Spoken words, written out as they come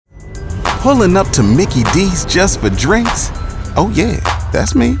Pulling up to Mickey D's just for drinks? Oh yeah,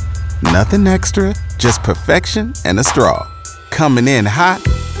 that's me. Nothing extra, just perfection and a straw. Coming in hot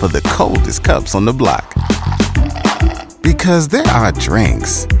for the coldest cups on the block. Because there are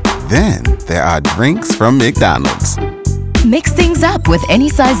drinks. Then there are drinks from McDonald's. Mix things up with any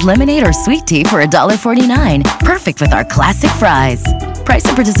size lemonade or sweet tea for $1.49. Perfect with our classic fries. Price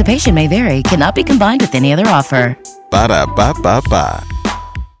and participation may vary. Cannot be combined with any other offer. Ba-da-ba-ba-ba.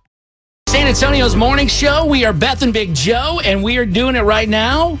 San Antonio's morning show. We are Beth and Big Joe, and we are doing it right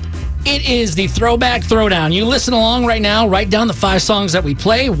now. It is the Throwback Throw Down. You listen along right now. Write down the 5 songs that we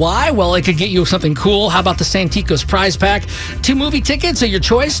play. Why? Well, it could get you something cool. How about the Santiko's prize pack? 2 movie tickets of your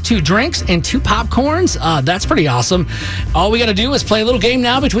choice, 2 drinks, and 2 popcorns. That's pretty awesome. All we got to do is play a little game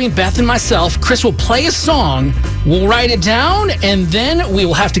now between Beth and myself. Chris will play a song. We'll write it down, and then we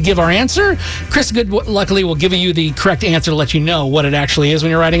will have to give our answer. Chris, luckily, will give you the correct answer to let you know what it actually is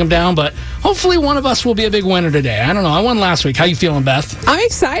when you're writing them down. But hopefully one of us will be a big winner today. I don't know. I won last week. How you feeling, Beth? I'm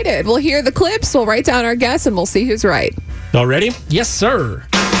excited. We'll hear the clips, we'll write down our guess, and we'll see who's right. Y'all ready? Yes, sir.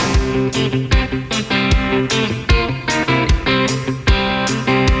 I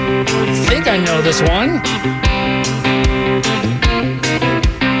think I know this one.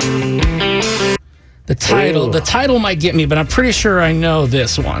 The title might get me, but I'm pretty sure I know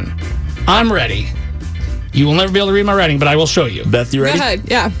this one. I'm ready. You will never be able to read my writing, but I will show you. Beth, you ready? Go ahead,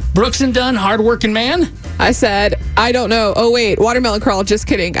 yeah. Brooks and Dunn, Hardworking Man. I said, I don't know. Oh, wait, Watermelon Crawl. Just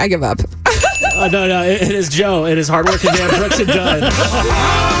kidding. I give up. No, it is Joe. It is Hardworking Man, Brooks and Dunn.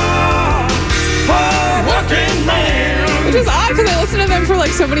 Hardworking Man. Which is odd because I listened to them for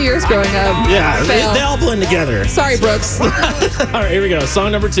like so many years growing up. Yeah, they all blend together. Sorry, Brooks. All right, here we go.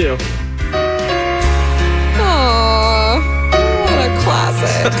 Song number 2. Aww, what a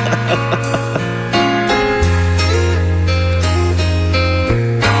classic.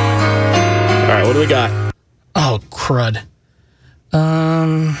 All right, what do we got? Oh, crud.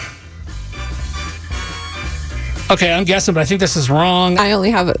 Okay, I'm guessing, but I think this is wrong. I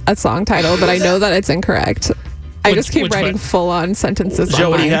only have a song title, but I know that it's incorrect. I just keep writing full-on sentences. Joe,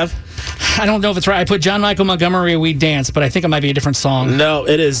 what do you have? I don't know if it's right. I put John Michael Montgomery, We Dance, but I think it might be a different song. No,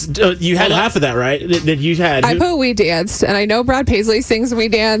 it is. You had half of that, right? That you had. I put We Danced, and I know Brad Paisley sings We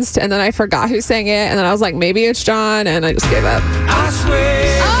Danced, and then I forgot who sang it, and then I was like, maybe it's John, and I just gave up. I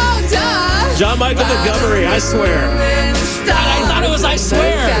swear. Oh, duh. John Michael Montgomery, I swear. And I thought it was I Swear.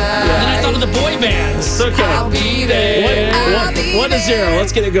 And then I thought of the boy bands. It's okay. I'll be there. 1-0.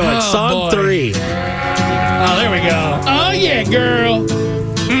 Let's get it going. Oh, Song boy. 3. Oh, there we go. Oh, yeah, girl.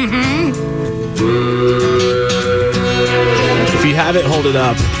 Mm-hmm. If you have it, hold it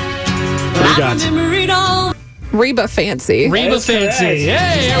up. What do you got? Reba Fancy. Reba Fancy.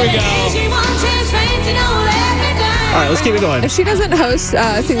 Hey, here we go. All right, let's keep it going. If she doesn't host,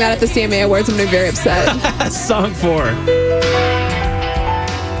 sing that at the CMA Awards, I'm going to be very upset. Song 4.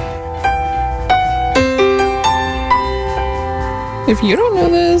 If you don't know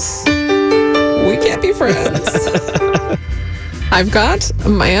this, we can't be friends. I've got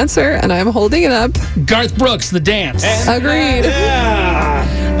my answer, and I'm holding it up. Garth Brooks, The Dance. Agreed. Yeah.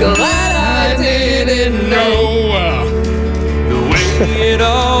 Glad I didn't know. the way it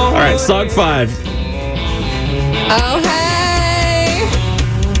all. All right, song 5. Oh, hey.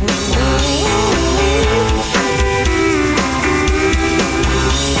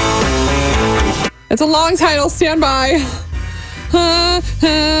 It's a long title. Stand by.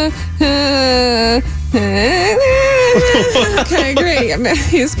 Okay, great.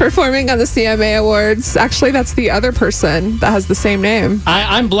 He's performing on the CMA Awards. Actually, that's the other person that has the same name.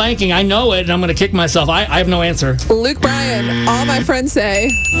 I'm blanking. I know it, and I'm going to kick myself. I have no answer. Luke Bryan. All my friends say.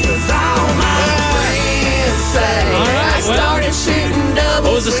 All right, Started shooting doubles.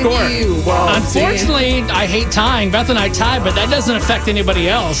 What was the score? Unfortunately, I hate tying. Beth and I tied, but that doesn't affect anybody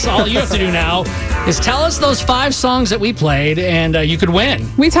else. All you have to do now is tell us those 5 songs that we played, and you could win.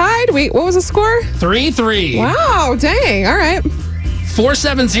 We tied? Wait, what was the score? 3-3. Wow, dang. All right.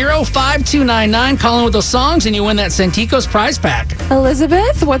 470-5299. Call in with those songs, and you win that Santiko's prize pack.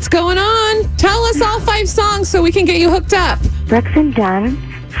 Elizabeth, what's going on? Tell us all 5 songs so we can get you hooked up. Brooks and Dunn,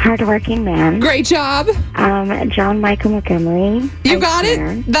 Hardworking Man. Great job. John Michael Montgomery. You I got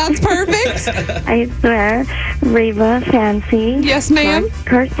swear. it? That's perfect. I swear. Reba Fancy. Yes, ma'am.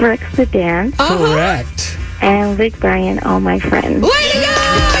 Garth Brooks, The Dance. Correct. And Luke Bryan, All My Friends. Way to go!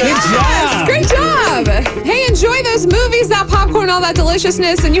 Yes! job. Great job. Hey, enjoy those movies, that popcorn, all that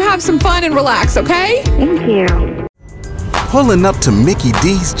deliciousness, and you have some fun and relax, okay? Thank you. Pulling up to Mickey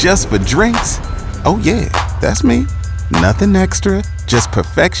D's just for drinks? Oh yeah, that's me. Nothing extra, just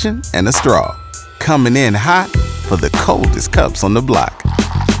perfection and a straw. Coming in hot for the coldest cups on the block.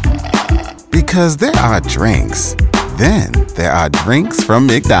 Because there are drinks. Then there are drinks from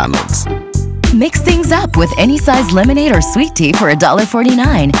McDonald's. Mix things up with any size lemonade or sweet tea for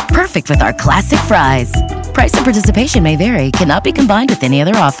 $1.49. Perfect with our classic fries. Price and participation may vary. Cannot be combined with any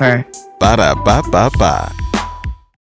other offer. Ba-da-ba-ba-ba.